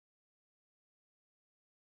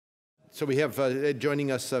So we have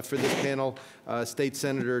joining us for this panel, State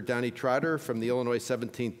Senator Donnie Trotter from the Illinois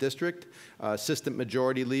 17th District, Assistant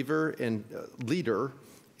Majority Leader and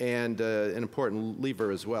an important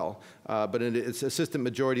lever as well. But it's Assistant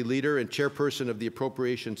Majority Leader and Chairperson of the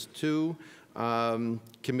Appropriations 2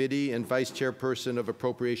 Committee and Vice Chairperson of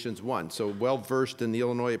Appropriations 1. So well-versed in the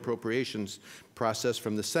Illinois appropriations process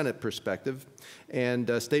from the Senate perspective.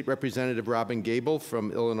 And State Representative Robin Gable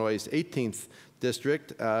from Illinois' 18th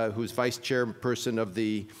District, who's Vice Chairperson of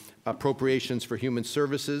the Appropriations for Human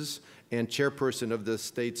Services and Chairperson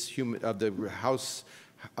of the House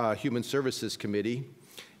Human Services Committee.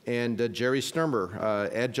 And Jerry Sturmer,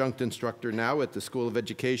 Adjunct Instructor now at the School of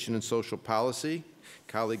Education and Social Policy,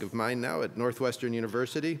 colleague of mine now at Northwestern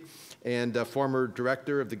University, and former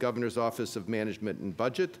Director of the Governor's Office of Management and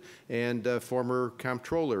Budget, and former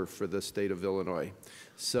Comptroller for the state of Illinois.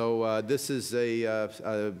 So this is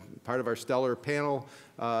a part of our stellar panel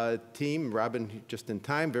team. Robin, just in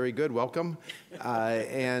time, very good, welcome.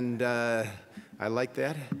 And I like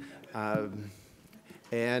that.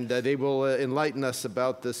 And they will enlighten us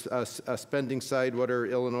about this spending side, what are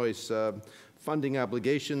Illinois' funding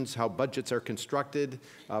obligations, how budgets are constructed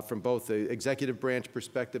from both the executive branch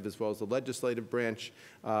perspective as well as the legislative branch.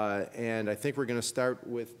 And I think we're going to start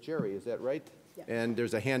with Jerry, is that right? Yeah. And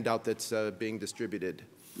there's a handout that's being distributed.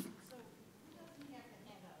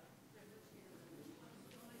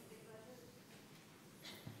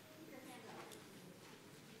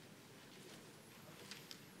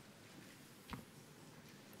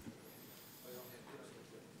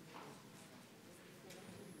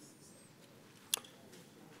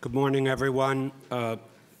 Good morning, everyone. I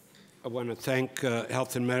want to thank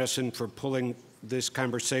Health and Medicine for pulling this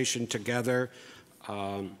conversation together.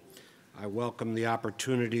 I welcome the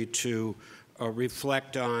opportunity to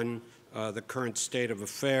reflect on the current state of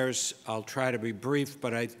affairs. I'll try to be brief,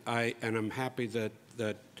 but I'm happy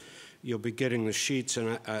that you'll be getting the sheets,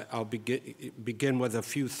 and I'll begin with a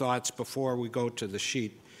few thoughts before we go to the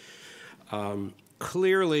sheet.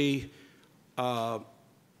 Clearly,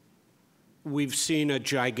 we've seen a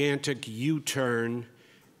gigantic U-turn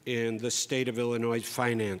in the state of Illinois'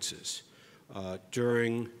 finances.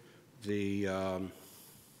 During the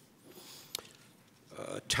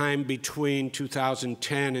time between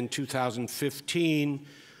 2010 and 2015,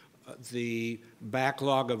 the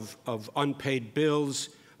backlog of unpaid bills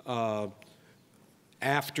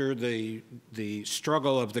after the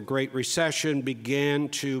struggle of the Great Recession began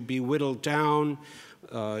to be whittled down.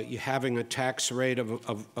 Having a tax rate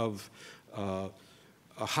of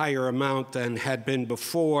a higher amount than had been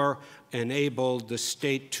before enabled the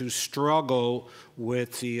state to struggle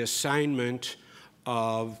with the assignment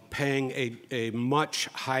of paying a much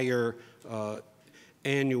higher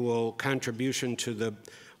annual contribution to the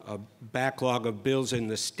backlog of bills in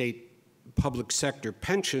the state public sector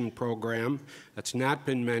pension program. That's not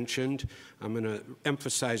been mentioned. I'm going to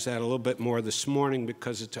emphasize that a little bit more this morning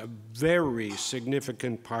because it's a very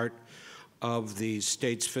significant part of the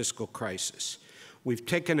state's fiscal crisis. We've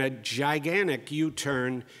taken a gigantic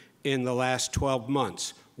U-turn in the last 12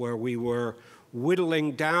 months where we were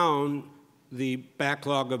whittling down the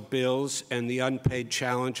backlog of bills and the unpaid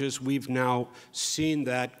challenges. We've now seen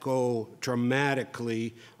that go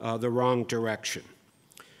dramatically the wrong direction.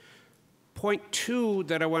 Point two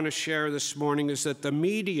that I want to share this morning is that the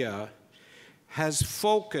media has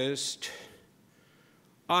focused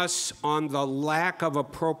us on the lack of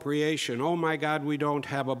appropriation. Oh my God, we don't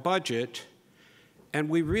have a budget. And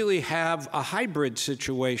we really have a hybrid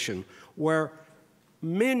situation where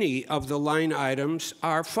many of the line items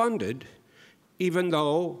are funded, even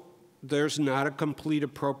though there's not a complete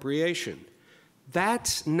appropriation.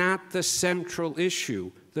 That's not the central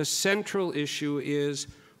issue. The central issue is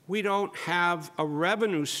we don't have a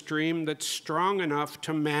revenue stream that's strong enough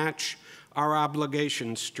to match our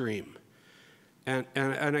obligation stream. And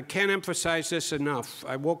I can't emphasize this enough.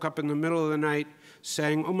 I woke up in the middle of the night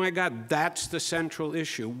saying, oh my God, that's the central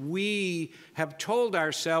issue. We have told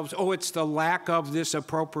ourselves, oh, it's the lack of this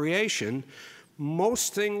appropriation.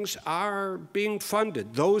 Most things are being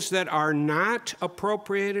funded. Those that are not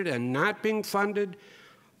appropriated and not being funded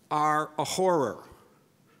are a horror,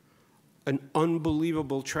 an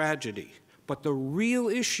unbelievable tragedy. But the real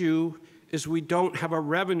issue is we don't have a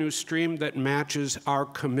revenue stream that matches our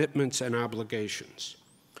commitments and obligations.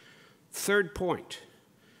 Third point,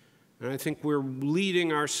 and I think we're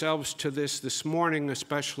leading ourselves to this morning,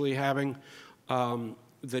 especially having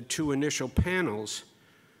the two initial panels,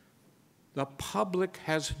 the public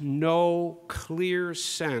has no clear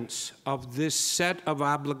sense of this set of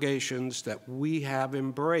obligations that we have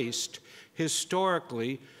embraced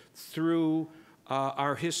historically through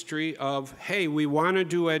our history of, hey, we want to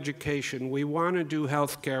do education, we want to do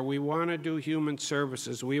health care, we want to do human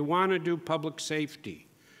services, we want to do public safety.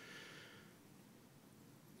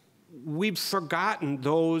 We've forgotten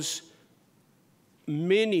those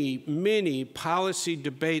many, many policy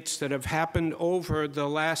debates that have happened over the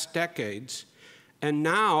last decades, and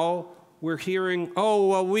now we're hearing, oh,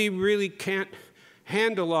 well, we really can't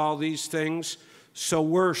handle all these things, so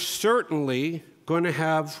we're certainly going to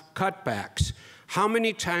have cutbacks. How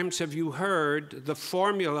many times have you heard the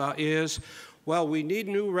formula is, well, we need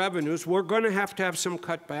new revenues, we're going to have some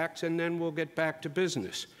cutbacks, and then we'll get back to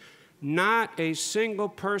business? Not a single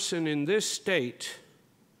person in this state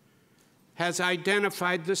has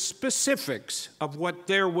identified the specifics of what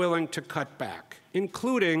they're willing to cut back,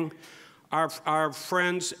 including our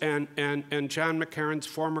friends and John McCarron's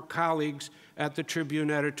former colleagues at the Tribune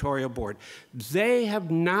editorial board. They have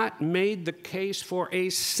not made the case for a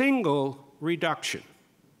single reduction.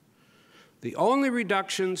 The only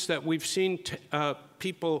reductions that we've seen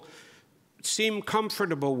people seem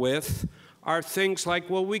comfortable with are things like,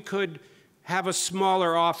 well, we could have a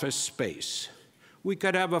smaller office space. We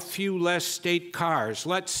could have a few less state cars.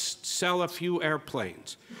 Let's sell a few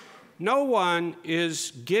airplanes. No one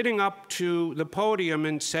is getting up to the podium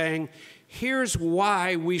and saying, here's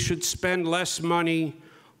why we should spend less money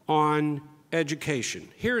on education.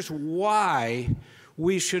 Here's why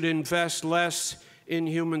we should invest less in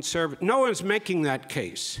human service. No one's making that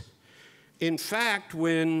case. In fact,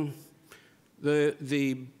 when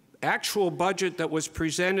the actual budget that was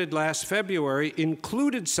presented last February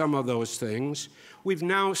included some of those things, we've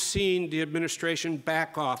now seen the administration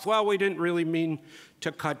back off. Well, we didn't really mean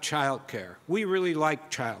to cut child care. We really like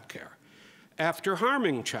child care, after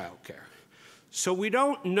harming child care. So we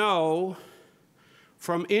don't know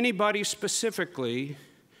from anybody specifically,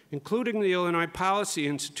 including the Illinois Policy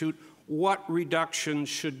Institute, what reductions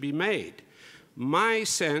should be made. My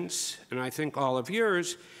sense, and I think all of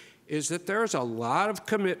yours, is that there's a lot of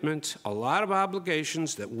commitments, a lot of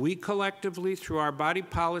obligations that we collectively, through our body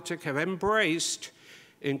politic, have embraced,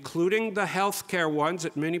 including the health care ones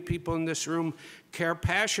that many people in this room care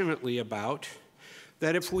passionately about,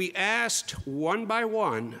 that if we asked one by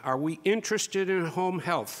one, are we interested in home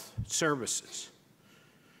health services?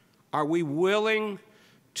 Are we willing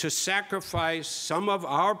to sacrifice some of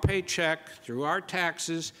our paycheck through our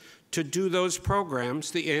taxes to do those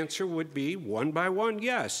programs? The answer would be, one by one,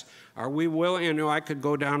 yes. Are we willing? You know, I could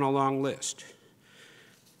go down a long list.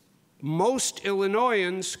 Most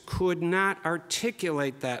Illinoisans could not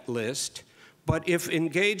articulate that list, but if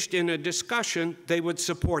engaged in a discussion, they would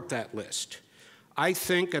support that list. I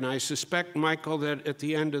think, and I suspect, Michael, that at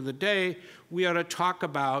the end of the day, we ought to talk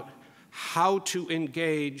about how to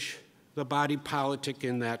engage the body politic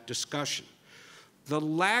in that discussion. The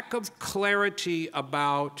lack of clarity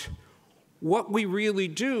about what we really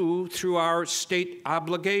do through our state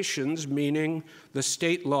obligations, meaning the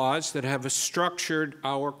state laws that have structured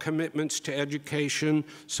our commitments to education,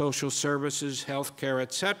 social services, health care,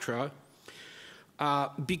 et cetera,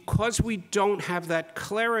 because we don't have that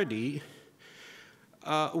clarity,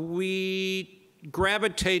 we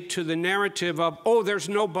gravitate to the narrative of, oh, there's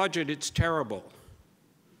no budget, it's terrible.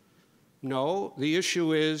 No, the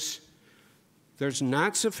issue is there's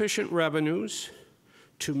not sufficient revenues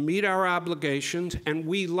to meet our obligations, and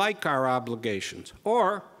we like our obligations.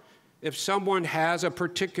 Or if someone has a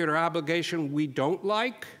particular obligation we don't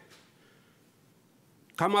like,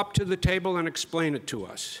 come up to the table and explain it to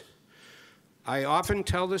us. I often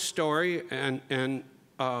tell this story, and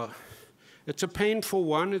it's a painful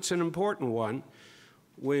one, it's an important one.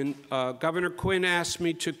 When Governor Quinn asked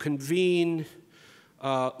me to convene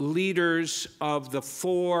leaders of the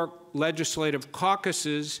 4 legislative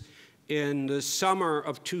caucuses in the summer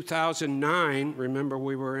of 2009, remember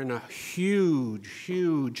we were in a huge,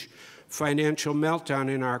 huge financial meltdown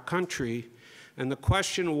in our country, and the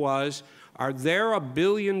question was, are there $1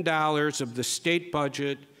 billion of the state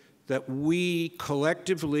budget that we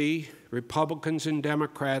collectively, Republicans and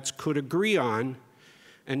Democrats, could agree on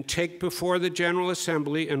and take before the General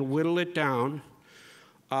Assembly and whittle it down?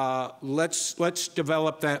 Let's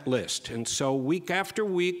develop that list. And so week after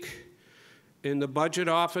week, in the budget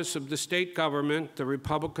office of the state government, the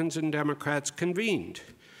Republicans and Democrats convened.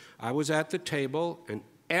 I was at the table, and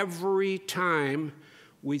every time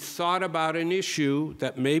we thought about an issue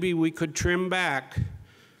that maybe we could trim back,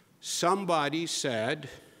 somebody said,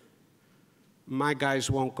 my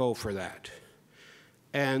guys won't go for that.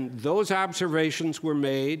 And those observations were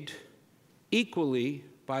made equally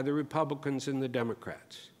by the Republicans and the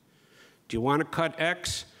Democrats. Do you want to cut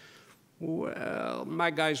X? Well,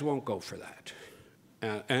 my guys won't go for that.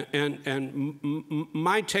 My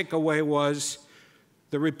takeaway was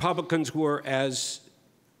the Republicans were as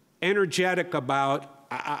energetic about,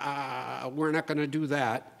 we're not going to do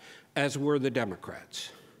that, as were the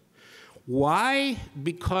Democrats. Why?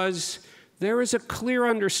 Because there is a clear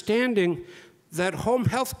understanding that home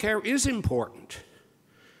health care is important.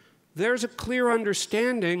 There's a clear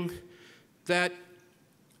understanding that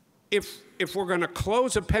if we're going to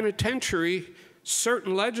close a penitentiary,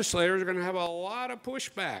 certain legislators are going to have a lot of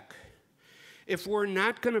pushback. If we're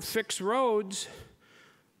not going to fix roads,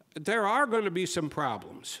 there are going to be some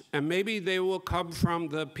problems. And maybe they will come from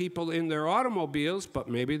the people in their automobiles, but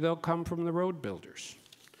maybe they'll come from the road builders.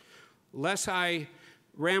 Lest I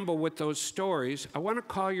ramble with those stories, I want to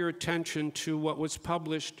call your attention to what was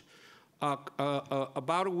published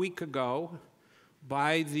about a week ago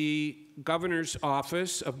by the Governor's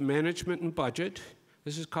Office of Management and Budget.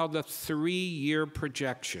 This is called the 3-year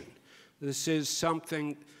projection. This is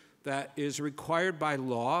something that is required by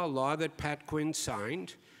law, a law that Pat Quinn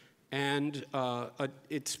signed, and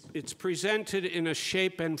it's presented in a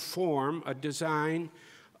shape and form, a design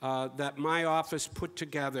that my office put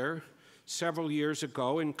together several years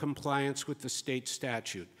ago in compliance with the state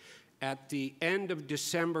statute. At the end of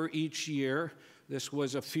December each year, this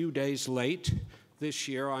was a few days late this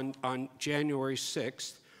year on January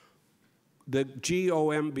 6th, the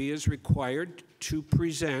GOMB is required to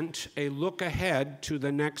present a look ahead to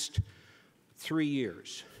the next 3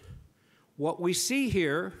 years. What we see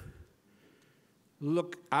here,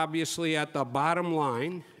 look obviously at the bottom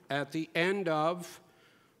line, at the end of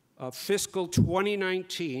fiscal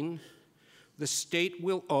 2019, the state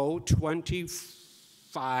will owe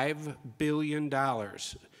 $25 billion.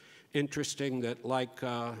 Interesting that, like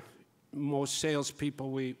most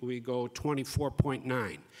salespeople, we go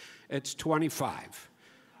 24.9. It's 25.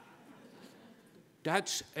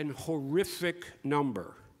 That's an horrific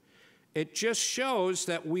number. It just shows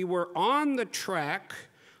that we were on the track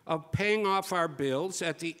of paying off our bills.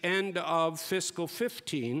 At the end of fiscal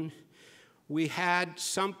 15, we had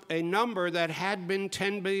a number that had been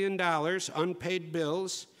 $10 billion, unpaid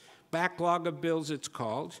bills, backlog of bills it's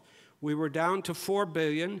called. We were down to $4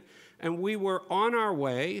 billion, and we were on our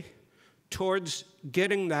way towards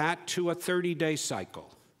getting that to a 30-day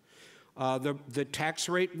cycle. The tax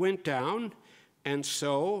rate went down, and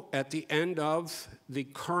so at the end of the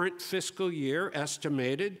current fiscal year,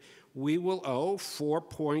 estimated, we will owe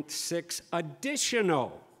 $4.6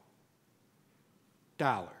 additional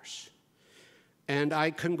dollars. And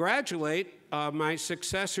I congratulate my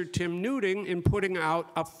successor, Tim Newting, in putting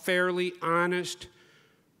out a fairly honest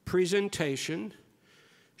presentation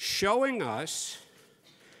showing us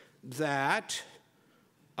that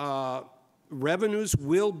revenues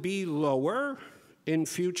will be lower in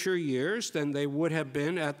future years than they would have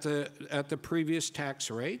been at the previous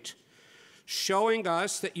tax rate, showing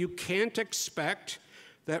us that you can't expect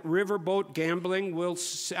that riverboat gambling will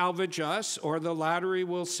salvage us, or the lottery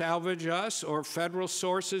will salvage us, or federal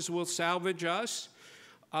sources will salvage us,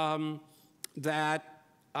 that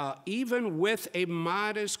even with a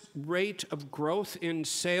modest rate of growth in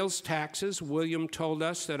sales taxes, William told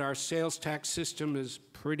us that our sales tax system is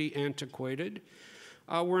pretty antiquated.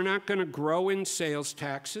 We're not going to grow in sales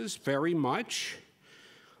taxes very much.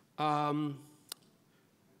 And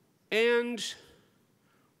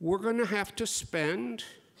we're going to have to spend,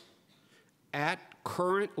 at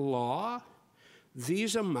current law,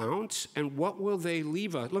 these amounts, and what will they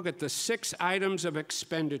leave us? Look at the 6 items of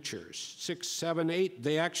expenditures, 6, 7, 8.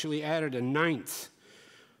 They actually added a 9th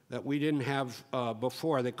that we didn't have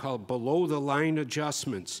before. They call it below-the-line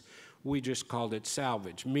adjustments. We just called it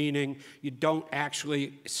salvage, meaning you don't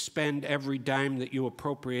actually spend every dime that you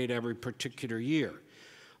appropriate every particular year.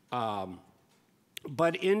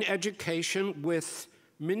 But in education, with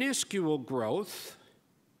minuscule growth,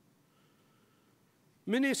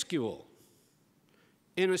 minuscule,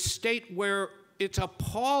 in a state where it's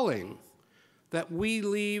appalling that we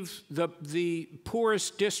leave the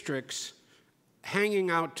poorest districts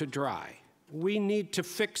hanging out to dry. We need to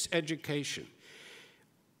fix education.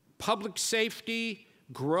 Public safety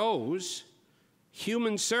grows,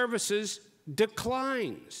 human services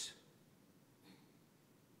declines.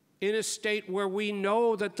 In a state where we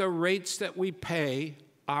know that the rates that we pay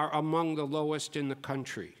are among the lowest in the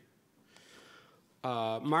country.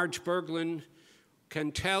 Marge Berglund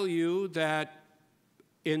can tell you that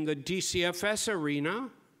in the DCFS arena,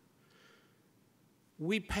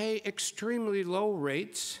 we pay extremely low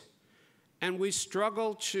rates, and we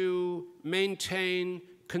struggle to maintain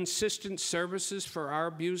consistent services for our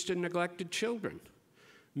abused and neglected children.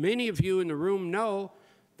 Many of you in the room know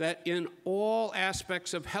that in all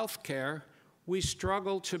aspects of health care, we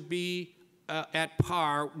struggle to be at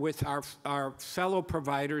par with our fellow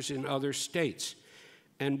providers in other states.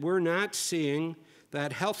 And we're not seeing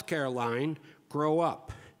that healthcare line grow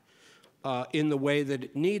up in the way that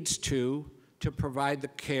it needs to provide the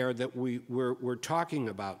care that we're talking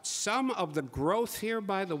about. Some of the growth here,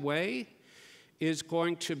 by the way, is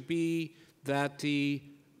going to be that the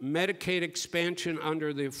Medicaid expansion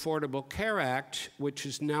under the Affordable Care Act, which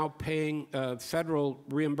is now paying federal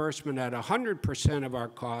reimbursement at 100% of our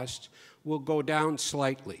costs, will go down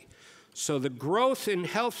slightly. So the growth in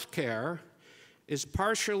health care is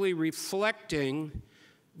partially reflecting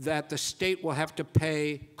that the state will have to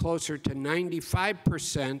pay closer to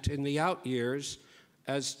 95% in the out years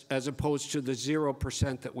as opposed to the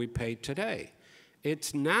 0% that we pay today.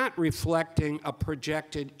 It's not reflecting a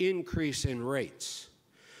projected increase in rates.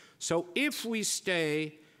 So if we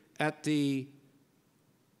stay at the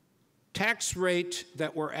tax rate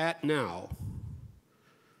that we're at now,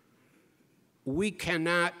 we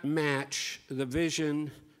cannot match the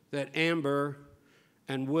vision that Amber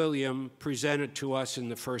and William presented to us in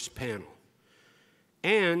the first panel.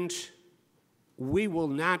 And we will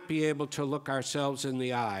not be able to look ourselves in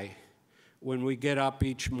the eye when we get up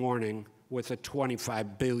each morning with a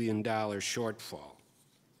 $25 billion shortfall.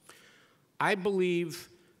 I believe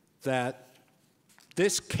that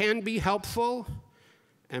this can be helpful,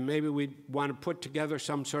 and maybe we want to put together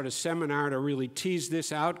some sort of seminar to really tease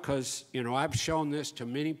this out, because, you know, I've shown this to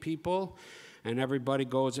many people, and everybody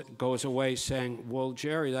goes away saying, well,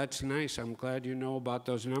 Jerry, that's nice. I'm glad you know about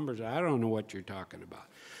those numbers. I don't know what you're talking about.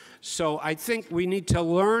 So I think we need to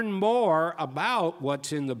learn more about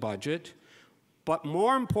what's in the budget, but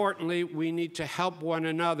more importantly, we need to help one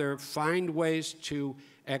another find ways to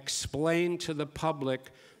explain to the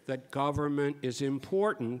public that government is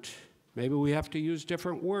important. Maybe we have to use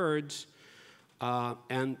different words.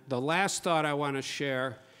 And the last thought I want to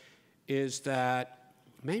share is that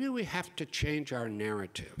maybe we have to change our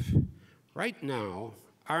narrative. Right now,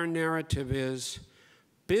 our narrative is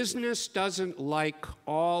business doesn't like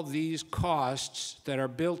all these costs that are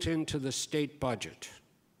built into the state budget.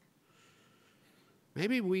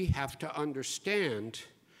 Maybe we have to understand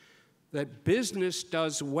that business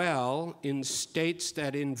does well in states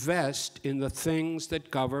that invest in the things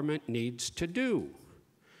that government needs to do.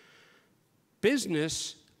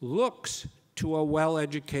 Business looks to a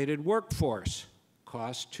well-educated workforce,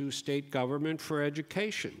 costs to state government for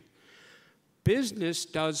education. Business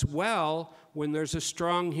does well when there's a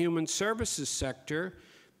strong human services sector,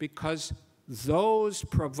 because those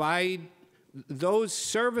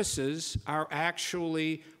services are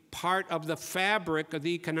actually part of the fabric, of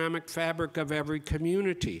the economic fabric of every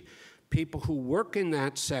community. People who work in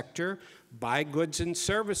that sector buy goods and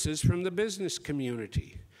services from the business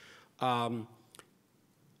community. I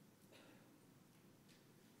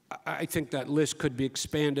think that list could be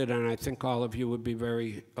expanded, and I think all of you would be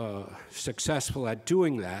very successful at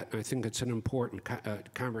doing that. I think it's an important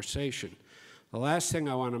conversation. The last thing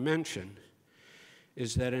I want to mention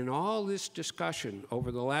is that in all this discussion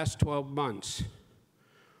over the last 12 months,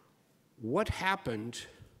 what happened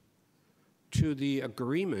to the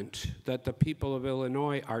agreement that the people of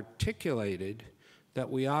Illinois articulated that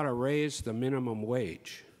we ought to raise the minimum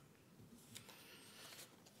wage?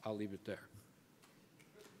 I'll leave it there.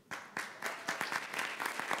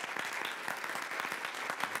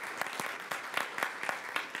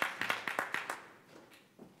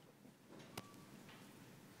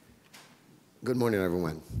 Good morning,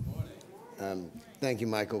 everyone. Good morning. Thank you,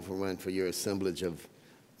 Michael, for your assemblage of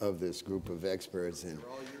this group of experts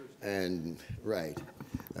and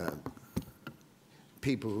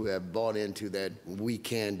people who have bought into that we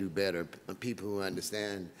can do better, people who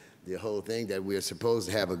understand the whole thing that we are supposed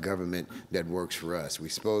to have a government that works for us. We're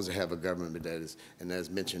supposed to have a government that is, and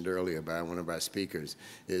as mentioned earlier by one of our speakers,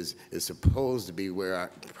 is supposed to be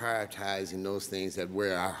where prioritizing those things that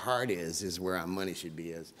where our heart is where our money should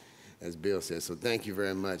be, as Bill says. So thank you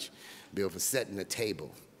very much, Bill, for setting the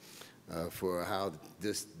table for how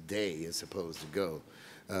this day is supposed to go.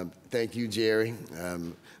 Thank you, Jerry.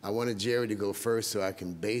 I wanted Jerry to go first so I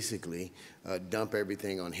can basically dump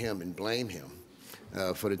everything on him and blame him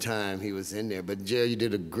for the time he was in there. But Jerry, you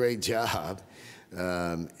did a great job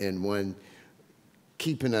in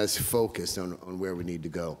keeping us focused on where we need to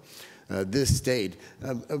go. This state,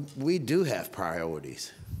 we do have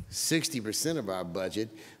priorities. 60% of our budget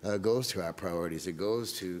goes to our priorities. It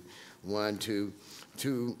goes to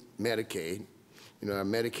to Medicaid. You know, our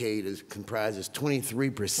Medicaid comprises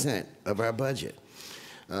 23% of our budget.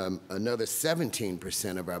 Another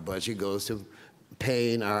 17% of our budget goes to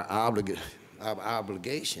paying our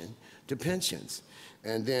obligation to pensions.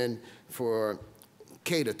 And then for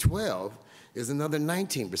K to 12 is another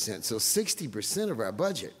 19%. So 60% of our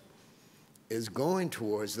budget is going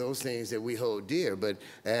towards those things that we hold dear. But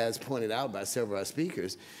as pointed out by several of our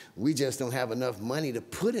speakers, we just don't have enough money to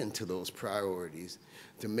put into those priorities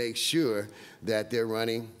to make sure that they're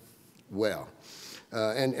running well.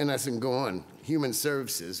 And I can go on. Human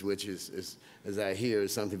services, which is, as I hear,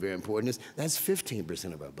 is something very important, that's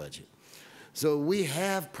 15% of our budget. So we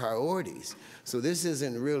have priorities. So this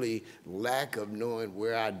isn't really lack of knowing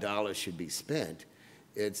where our dollars should be spent.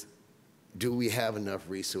 It's, do we have enough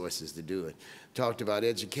resources to do it? Talked about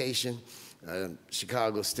education.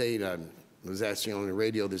 Chicago State, I was actually on the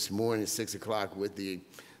radio this morning at 6 o'clock with the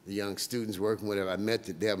young students working with them. I met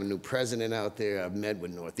they have a new president out there. I've met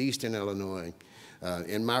with Northeastern Illinois.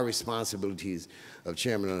 And my responsibilities of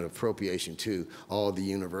chairman of Appropriation 2, all the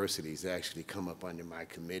universities actually come up under my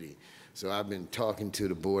committee. So I've been talking to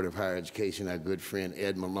the Board of Higher Education, our good friend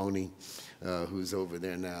Ed Maloney, who's over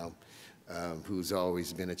there now, who's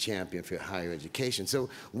always been a champion for higher education. So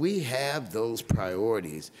we have those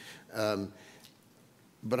priorities, but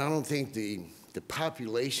I don't think the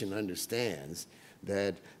population understands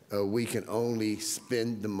that we can only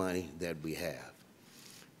spend the money that we have.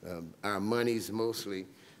 Our monies mostly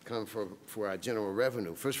come for our general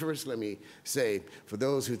revenue. First, let me say, for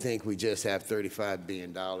those who think we just have $35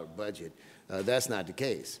 billion budget, that's not the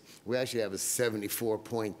case. We actually have a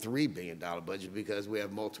 $74.3 billion budget because we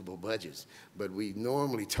have multiple budgets. But we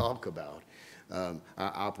normally talk about our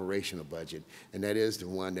operational budget, and that is the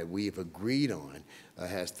one that we've agreed on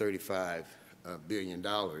has $35 billion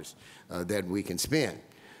that we can spend.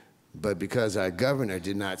 But because our governor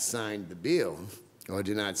did not sign the bill, or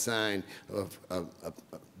did not sign a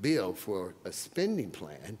bill for a spending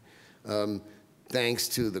plan, thanks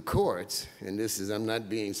to the courts, and this is, I'm not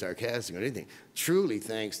being sarcastic or anything, truly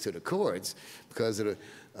thanks to the courts, because of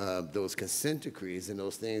those consent decrees and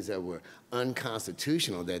those things that were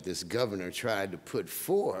unconstitutional that this governor tried to put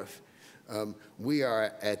forth, we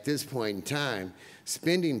are at this point in time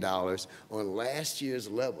spending dollars on last year's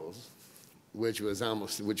levels, which was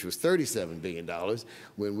 $37 billion,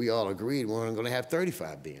 when we all agreed we weren't going to have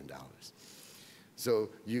 $35 billion. So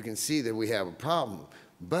you can see that we have a problem,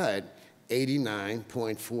 but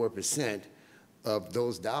 89.4% of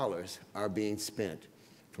those dollars are being spent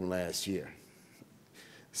from last year.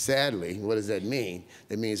 Sadly, what does that mean?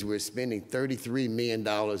 That means we're spending $33 million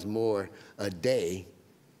more a day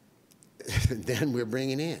than we're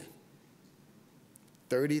bringing in.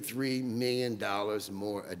 $33 million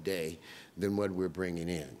more a day than what we're bringing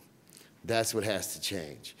in. That's what has to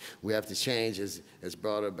change. We have to change, as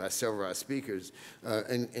brought up by several of our speakers,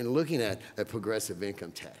 in looking at a progressive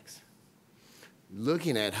income tax.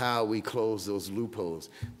 Looking at how we close those loopholes,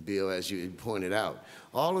 Bill, as you pointed out.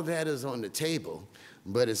 All of that is on the table,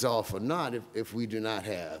 but it's all for naught if we do not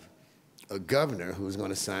have a governor who's going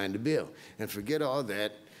to sign the bill. And forget all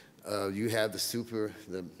that. You have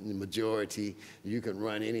the majority, you can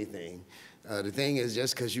run anything. The thing is,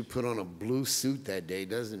 just because you put on a blue suit that day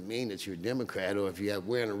doesn't mean that you're a Democrat, or if you're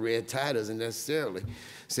wearing a red tie doesn't necessarily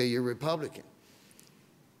say you're Republican.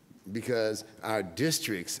 Because our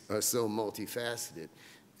districts are so multifaceted.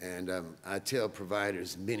 And I tell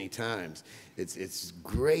providers many times, it's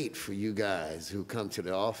great for you guys who come to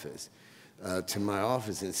the office, to my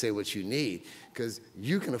office, and say what you need, because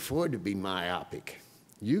you can afford to be myopic.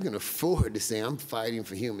 You can afford to say, I'm fighting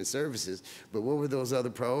for human services, but what were those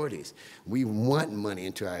other priorities? We want money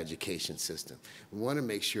into our education system. We want to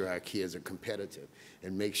make sure our kids are competitive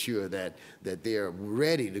and make sure that they are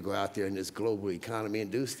ready to go out there in this global economy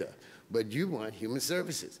and do stuff. But you want human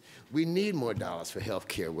services. We need more dollars for health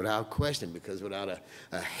care, without question, because without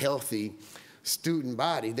a healthy student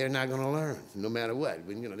body, they're not going to learn, no matter what.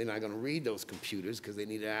 They're not going to read those computers because they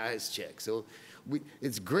need their eyes checked. So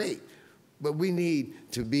it's great. But we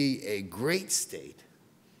need to be a great state.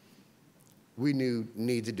 We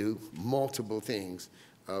need to do multiple things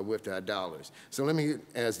with our dollars. So let me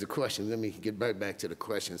ask the question. Let me get back to the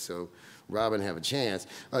question so Robin have a chance.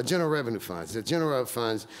 General revenue funds. The general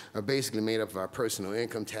funds are basically made up of our personal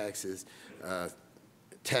income taxes,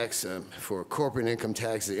 tax for corporate income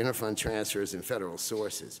taxes, interfund transfers, and federal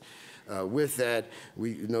sources. With that,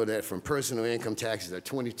 we know that from personal income taxes are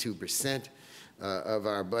 22%. Of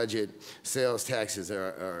our budget. Sales taxes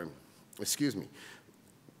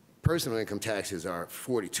personal income taxes are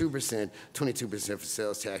 42%, 22% for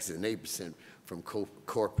sales taxes, and 8% from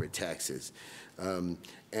corporate taxes. And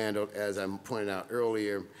as I pointed out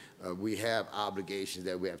earlier, we have obligations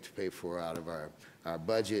that we have to pay for out of our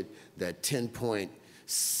budget. That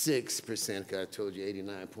 10.6%, I told you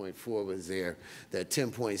 89.4 was there, that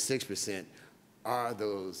 10.6% are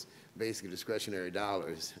those basically discretionary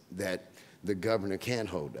dollars that the governor can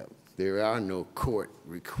hold up. There are no court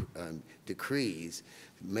decrees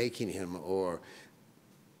making him or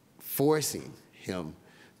forcing him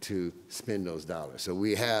to spend those dollars. So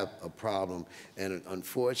we have a problem, and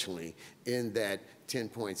unfortunately, in that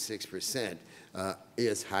 10.6%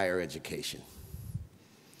 is higher education.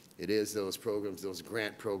 It is those programs, those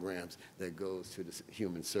grant programs that goes to the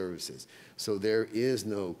human services. So there is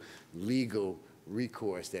no legal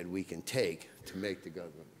recourse that we can take to make the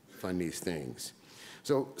government fund these things.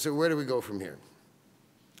 So where do we go from here?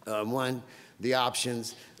 One, the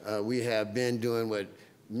options. We have been doing what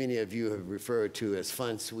many of you have referred to as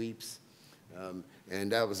fund sweeps.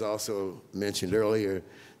 And that was also mentioned earlier,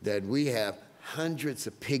 that we have hundreds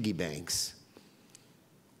of piggy banks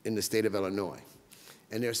in the state of Illinois.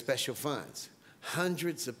 And they're special funds.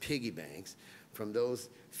 Hundreds of piggy banks from those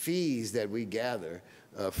fees that we gather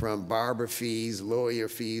from barber fees, lawyer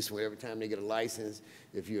fees, for every time they get a license.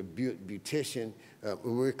 If you're a beautician,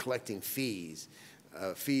 we're collecting fees.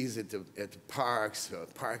 Fees at the parks,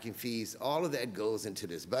 parking fees, all of that goes into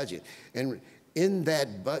this budget. And in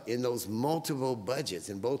those multiple budgets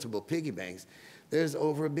and multiple piggy banks, there's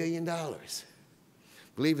over $1 billion. I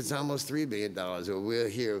believe it's almost $3 billion, or we'll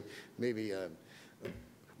hear maybe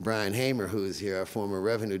Brian Hamer, who is here, our former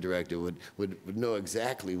revenue director, would know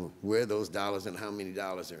exactly where those dollars and how many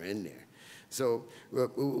dollars are in there. So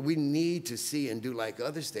we need to see and do like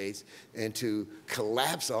other states and to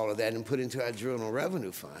collapse all of that and put into our General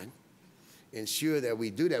Revenue Fund, ensure that we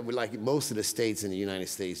do that, like most of the states in the United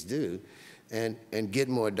States do, and get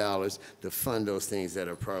more dollars to fund those things that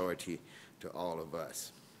are priority to all of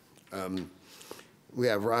us. We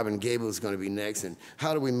have Robin Gable who's going to be next. And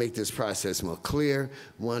how do we make this process more clear?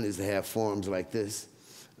 One is to have forums like this.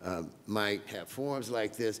 Might have forums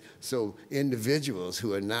like this so individuals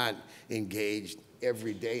who are not engaged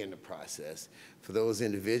every day in the process, for those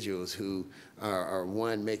individuals who are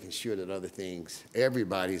one, making sure that other things,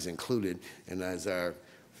 everybody's included, and as our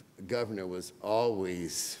governor was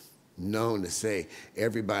always known to say,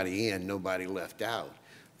 everybody in, nobody left out.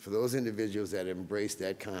 For those individuals that embrace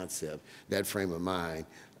that concept, that frame of mind,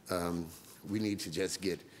 we need to just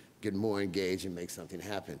get more engaged and make something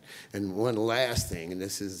happen. And one last thing, and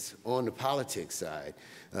this is on the politics side,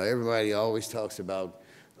 everybody always talks about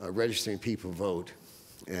registering people vote,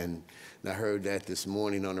 and I heard that this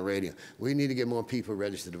morning on the radio. We need to get more people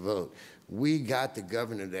registered to vote. We got the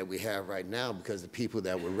governor that we have right now because the people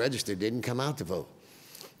that were registered didn't come out to vote.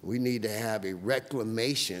 We need to have a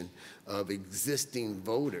reclamation of existing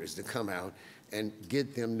voters to come out and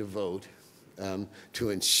get them to vote to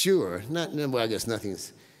ensure, well, I guess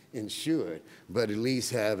nothing's insured, but at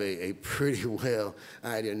least have a pretty well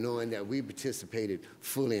idea knowing that we participated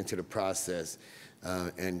fully into the process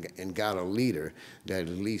and got a leader that at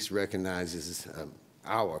least recognizes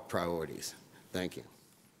our priorities. Thank you.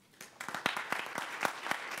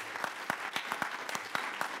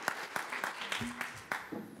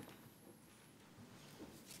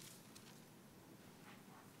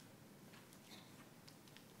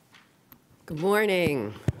 Good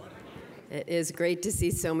morning. It is great to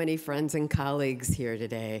see so many friends and colleagues here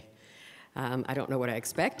today. I don't know what I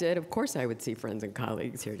expected. Of course I would see friends and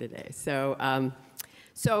colleagues here today. So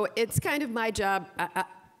it's kind of my job,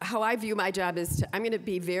 how I view my job is I'm going to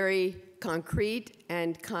be very concrete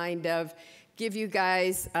and kind of give you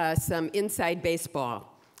guys some inside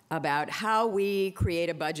baseball about how we create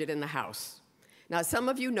a budget in the House. Now, some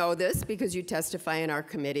of you know this because you testify in our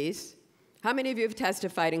committees. How many of you have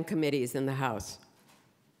testified in committees in the House?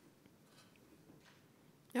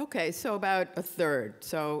 Okay, so about a third.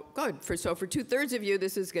 So good. So for 2/3 of you,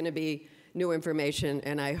 this is going to be new information,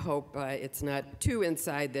 and I hope it's not too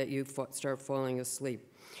inside that you start falling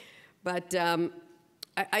asleep. But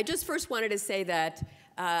I just first wanted to say that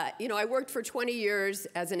I worked for 20 years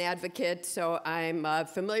as an advocate, so I'm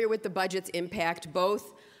familiar with the budget's impact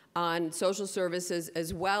both on social services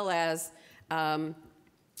as well as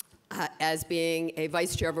being a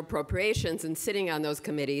vice chair of appropriations and sitting on those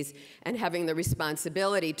committees and having the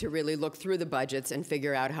responsibility to really look through the budgets and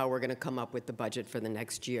figure out how we're going to come up with the budget for the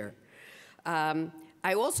next year.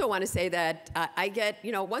 I also want to say that I get,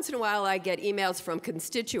 once in a while I get emails from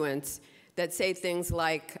constituents that say things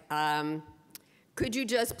like, could you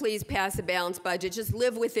just please pass a balanced budget? Just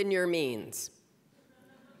live within your means.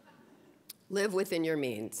 Live within your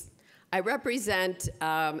means. I represent,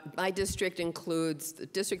 my district includes, the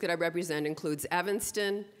district that I represent includes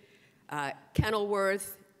Evanston,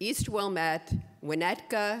 Kenilworth, East Wilmette,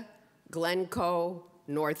 Winnetka, Glencoe,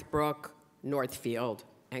 Northbrook, Northfield,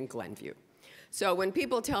 and Glenview. So when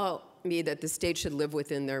people tell me that the state should live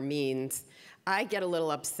within their means, I get a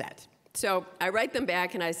little upset. So I write them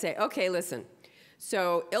back and I say, okay, listen.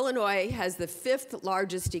 So Illinois has the 5th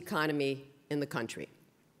largest economy in the country.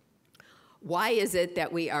 Why is it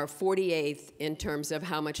that we are 48th in terms of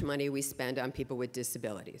how much money we spend on people with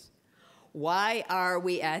disabilities? Why are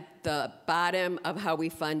we at the bottom of how we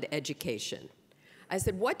fund education? I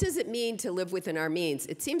said, what does it mean to live within our means?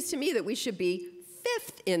 It seems to me that we should be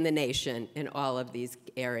 5th in the nation in all of these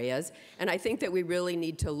areas, and I think that we really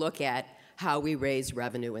need to look at how we raise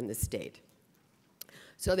revenue in the state.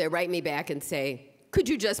 So they write me back and say, could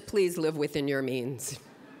you just please live within your means?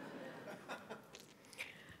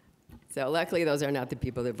 So luckily, those are not the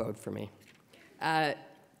people that vote for me.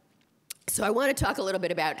 So I want to talk a little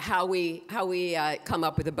bit about how we come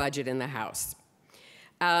up with a budget in the House.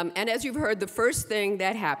 And as you've heard, the first thing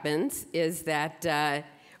that happens is that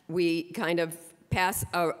we kind of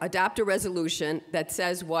adopt a resolution that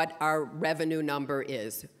says what our revenue number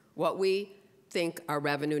is, what we think our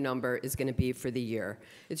revenue number is going to be for the year.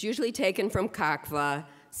 It's usually taken from CACVA.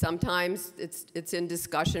 Sometimes it's in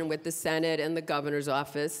discussion with the Senate and the governor's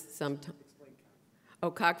office.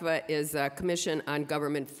 CACVA is a Commission on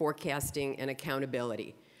Government Forecasting and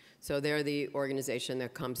Accountability. So they're the organization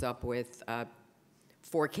that comes up with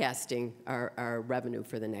forecasting our revenue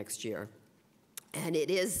for the next year. And it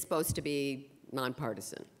is supposed to be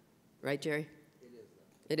nonpartisan. Right, Jerry? It is.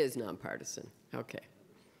 It is nonpartisan. Okay.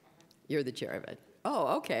 You're the chair of it.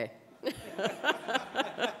 Oh, okay.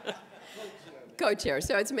 Co-chair.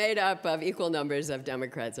 So it's made up of equal numbers of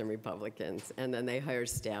Democrats and Republicans, and then they hire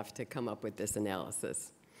staff to come up with this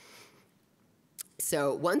analysis.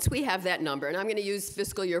 So once we have that number, and I'm going to use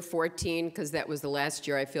fiscal year 14 because that was the last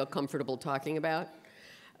year I feel comfortable talking about.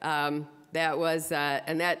 And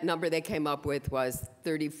that number they came up with was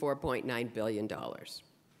 $34.9 billion.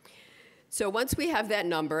 So once we have that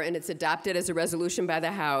number and it's adopted as a resolution by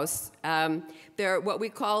the House, what we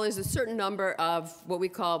call is a certain number of what we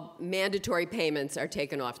call mandatory payments are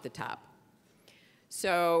taken off the top.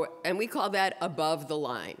 So, and we call that above the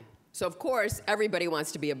line. So of course, everybody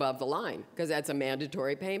wants to be above the line because that's a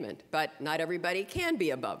mandatory payment, but not everybody can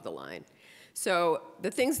be above the line. So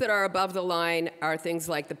the things that are above the line are things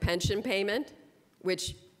like the pension payment,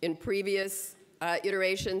 which in previous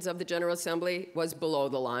iterations of the General Assembly was below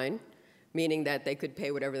the line, meaning that they could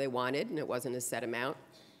pay whatever they wanted and it wasn't a set amount.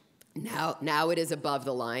 Now it is above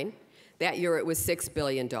the line. That year it was $6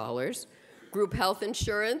 billion. Group health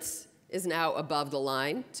insurance is now above the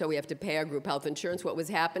line, so we have to pay our group health insurance. What was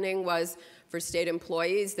happening was for state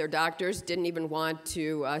employees, their doctors didn't even want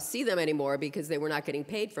to see them anymore because they were not getting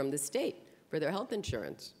paid from the state for their health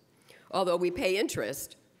insurance, although we pay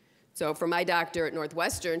interest. So for my doctor at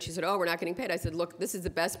Northwestern, she said, oh, we're not getting paid. I said, look, this is the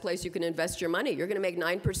best place you can invest your money. You're going to make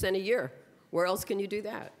 9% a year. Where else can you do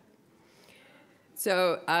that?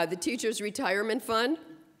 So the teacher's retirement fund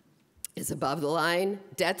is above the line.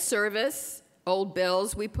 Debt service, old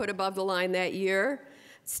bills we put above the line that year.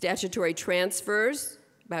 Statutory transfers,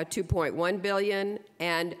 about $2.1 billion.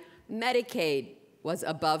 And Medicaid was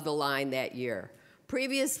above the line that year.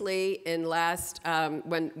 Previously, in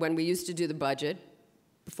when we used to do the budget,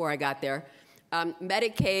 before I got there,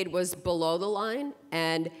 Medicaid was below the line,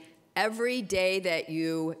 and every day that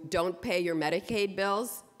you don't pay your Medicaid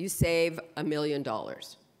bills, you save $1 million.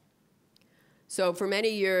 So for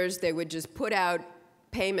many years, they would just put out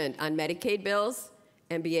payment on Medicaid bills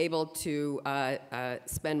and be able to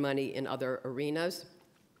spend money in other arenas.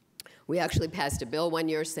 We actually passed a bill one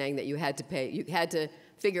year saying that you had to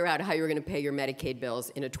figure out how you were going to pay your Medicaid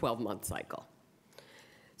bills in a 12-month cycle.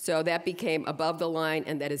 So that became above the line,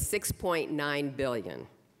 and that is $6.9 billion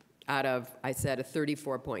out of, I said, a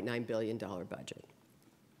 $34.9 billion budget.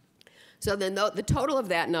 So then the total of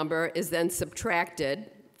that number is then subtracted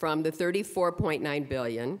from the $34.9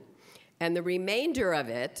 billion, and the remainder of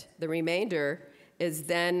it, is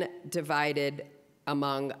then divided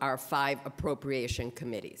among our 5 appropriation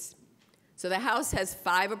committees. So the House has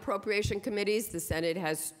 5 appropriation committees, the Senate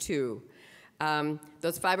has 2.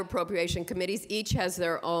 Those 5 appropriation committees each has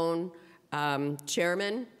their own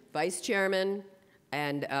chairman, vice chairman,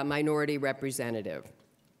 and a minority representative.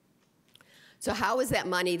 So how is that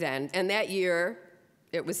money then? And that year,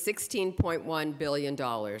 it was $16.1 billion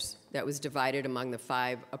that was divided among the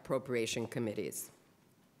 5 appropriation committees.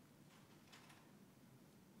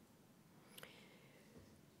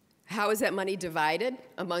 How is that money divided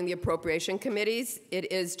among the appropriation committees? It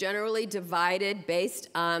is generally divided based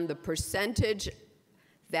on the percentage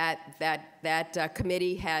that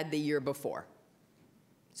committee had the year before.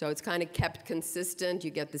 So it's kind of kept consistent.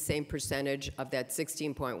 You get the same percentage of that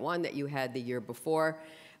 16.1 that you had the year before.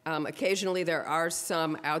 Occasionally, there are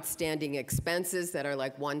some outstanding expenses that are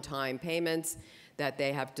like one-time payments that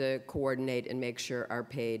they have to coordinate and make sure are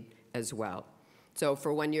paid as well. So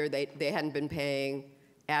for 1 year, they hadn't been paying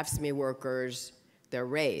AFSCME workers their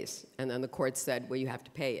raise, and then the court said, well, you have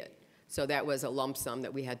to pay it. So that was a lump sum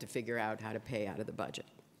that we had to figure out how to pay out of the budget.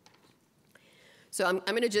 So I'm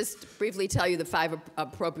going to just briefly tell you the 5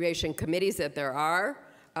 appropriation committees that there are.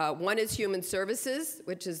 One is Human Services,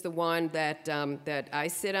 which is the one that, that I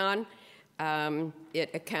sit on.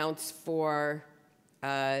 It accounts for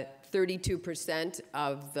 32%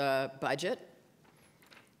 of the budget.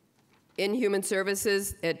 In Human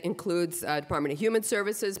Services, it includes Department of Human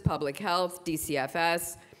Services, Public Health,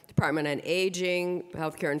 DCFS, Department on Aging,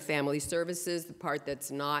 Healthcare and Family Services, the part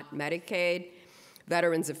that's not Medicaid,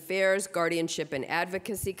 Veterans Affairs, Guardianship and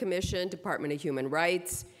Advocacy Commission, Department of Human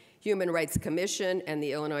Rights Commission, and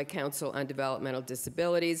the Illinois Council on Developmental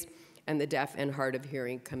Disabilities, and the Deaf and Hard of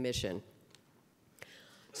Hearing Commission.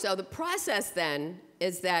 So the process then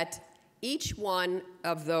is that each one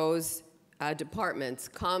of those departments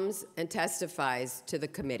comes and testifies to the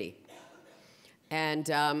committee. And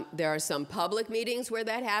there are some public meetings where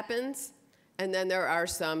that happens, and then there are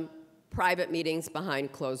some private meetings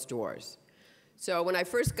behind closed doors. So when I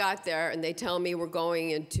first got there and they tell me we're going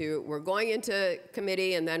into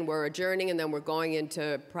committee and then we're adjourning and then we're going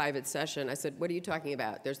into private session, I said, what are you talking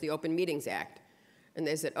about? There's the Open Meetings Act. And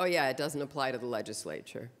they said, oh yeah, it doesn't apply to the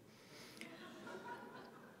legislature.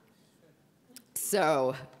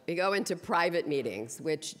 So we go into private meetings,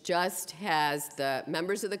 which just has the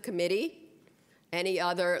members of the committee, any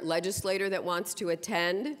other legislator that wants to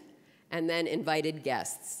attend, and then invited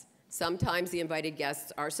guests. Sometimes the invited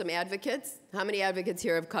guests are some advocates. How many advocates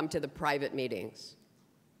here have come to the private meetings?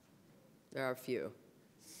 There are a few.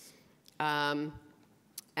 And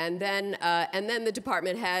then the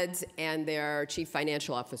department heads and their chief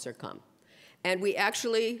financial officer come. And we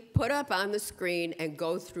actually put up on the screen and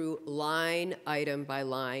go through line item by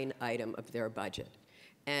line item of their budget.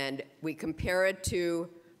 And we compare it to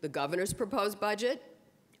the governor's proposed budget.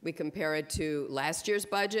 We compare it to last year's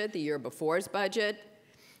budget, the year before's budget.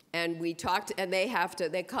 And we talked, and they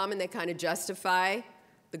come and they kind of justify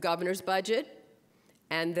the governor's budget.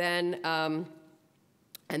 And then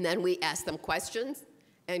we ask them questions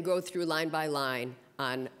and go through line by line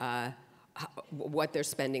on what their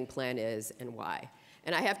spending plan is and why.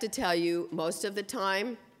 And I have to tell you, most of the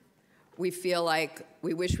time, we feel like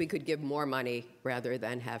we wish we could give more money rather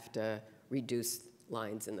than have to reduce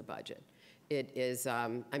lines in the budget. It is,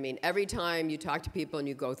 I mean, every time you talk to people and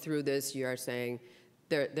you go through this, you are saying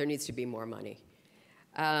there needs to be more money.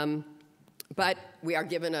 But we are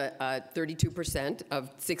given a 32%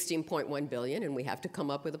 of $16.1 billion, and we have to come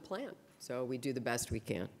up with a plan. So we do the best we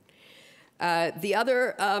can. The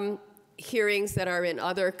other hearings that are in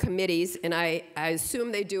other committees, and I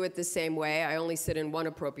assume they do it the same way. I only sit in one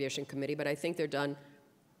appropriation committee, but I think they're done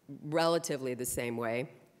relatively the same way.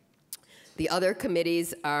 The other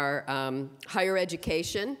committees are higher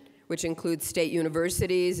education, which includes state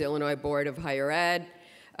universities, Illinois Board of Higher Ed,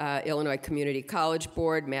 Illinois Community College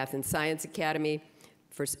Board, Math and Science Academy,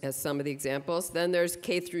 as some of the examples. Then there's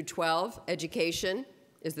K through 12 education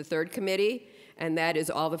is the third committee, and that is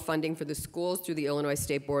all the funding for the schools through the Illinois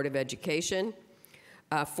State Board of Education.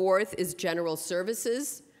 Fourth is general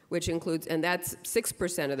services, which includes, and that's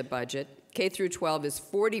 6% of the budget. K through 12 is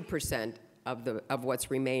 40% of what's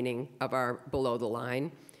remaining of our below the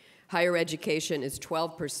line. Higher education is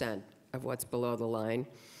 12% of what's below the line.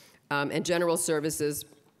 And general services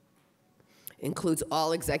includes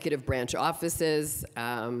all executive branch offices,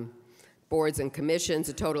 boards and commissions,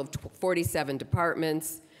 a total of 47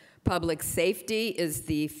 departments. Public safety is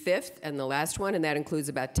the fifth and the last one, and that includes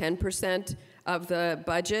about 10% of the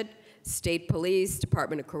budget. State police,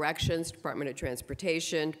 Department of Corrections, Department of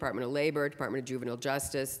Transportation, Department of Labor, Department of Juvenile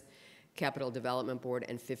Justice, Capital Development Board,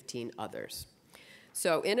 and 15 others.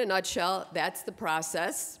 So in a nutshell, that's the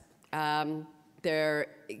process. There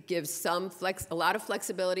gives a lot of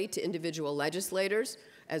flexibility to individual legislators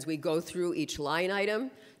as we go through each line item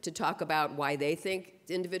to talk about why they think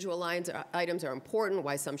individual items are important,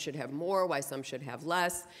 why some should have more, why some should have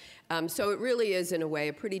less. So it really is, in a way,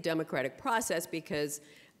 a pretty democratic process because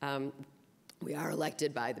we are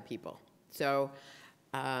elected by the people. So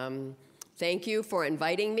thank you for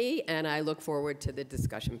inviting me, and I look forward to the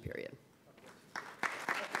discussion period.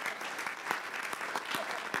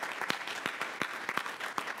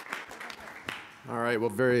 All right, well,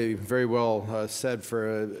 very, very well said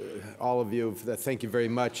for all of you. Thank you very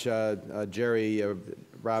much, Jerry.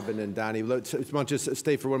 Robin and Donnie. Let's just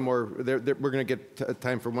stay for one more. We're going to get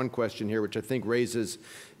time for one question here, which I think raises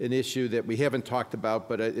an issue that we haven't talked about,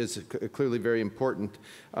 but is clearly very important.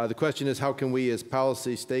 The question is, how can we as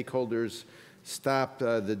policy stakeholders stop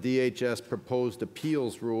the DHS proposed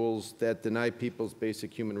appeals rules that deny people's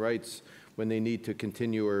basic human rights when they need to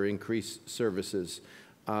continue or increase services?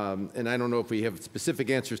 And I don't know if we have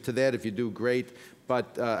specific answers to that. If you do, great.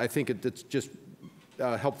 But I think it's just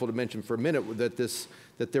helpful to mention for a minute that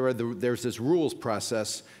there's this rules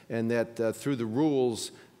process, and that through the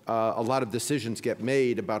rules, a lot of decisions get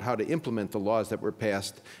made about how to implement the laws that were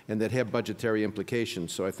passed and that have budgetary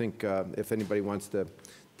implications. So I think if anybody wants to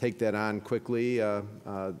take that on quickly,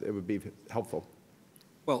 it would be helpful.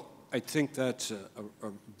 Well, I think that's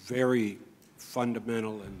a very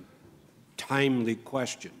fundamental and timely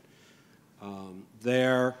question.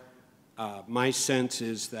 My sense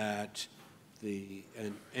is that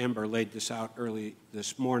and Amber laid this out early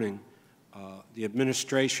this morning, the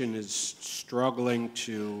administration is struggling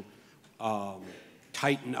to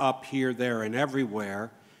tighten up here, there, and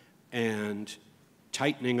everywhere, and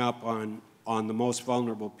tightening up on the most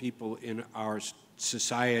vulnerable people in our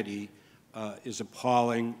society is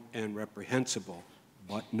appalling and reprehensible,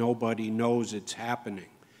 but nobody knows it's happening.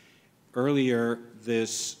 Earlier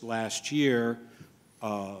this last year,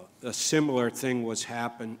 a similar thing was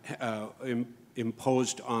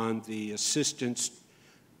imposed on the assistance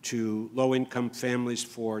to low-income families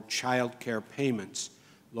for child care payments.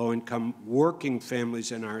 Low-income working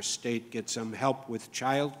families in our state get some help with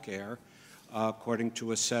child care according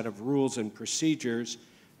to a set of rules and procedures,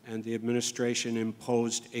 and the administration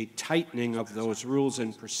imposed a tightening of those rules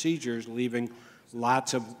and procedures, leaving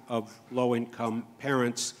lots of low-income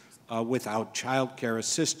parents without child care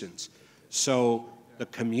assistance. So the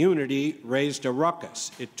community raised a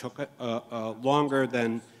ruckus. It took longer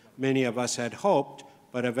than many of us had hoped,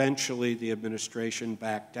 but eventually the administration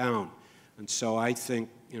backed down. And so I think,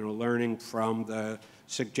 learning from the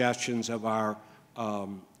suggestions of our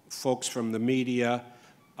folks from the media,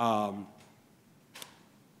 we're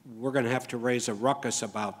going to have to raise a ruckus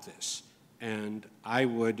about this. And I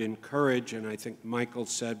would encourage, and I think Michael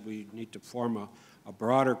said we need to form a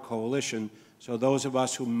broader coalition. So those of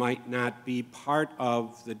us who might not be part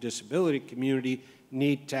of the disability community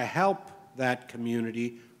need to help that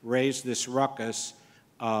community raise this ruckus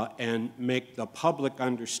and make the public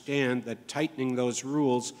understand that tightening those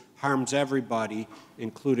rules harms everybody,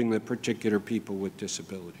 including the particular people with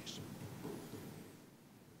disabilities.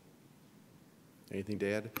 Anything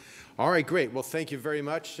to add? All right, great. Well, thank you very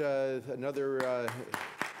much. Another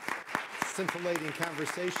scintillating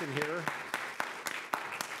conversation here.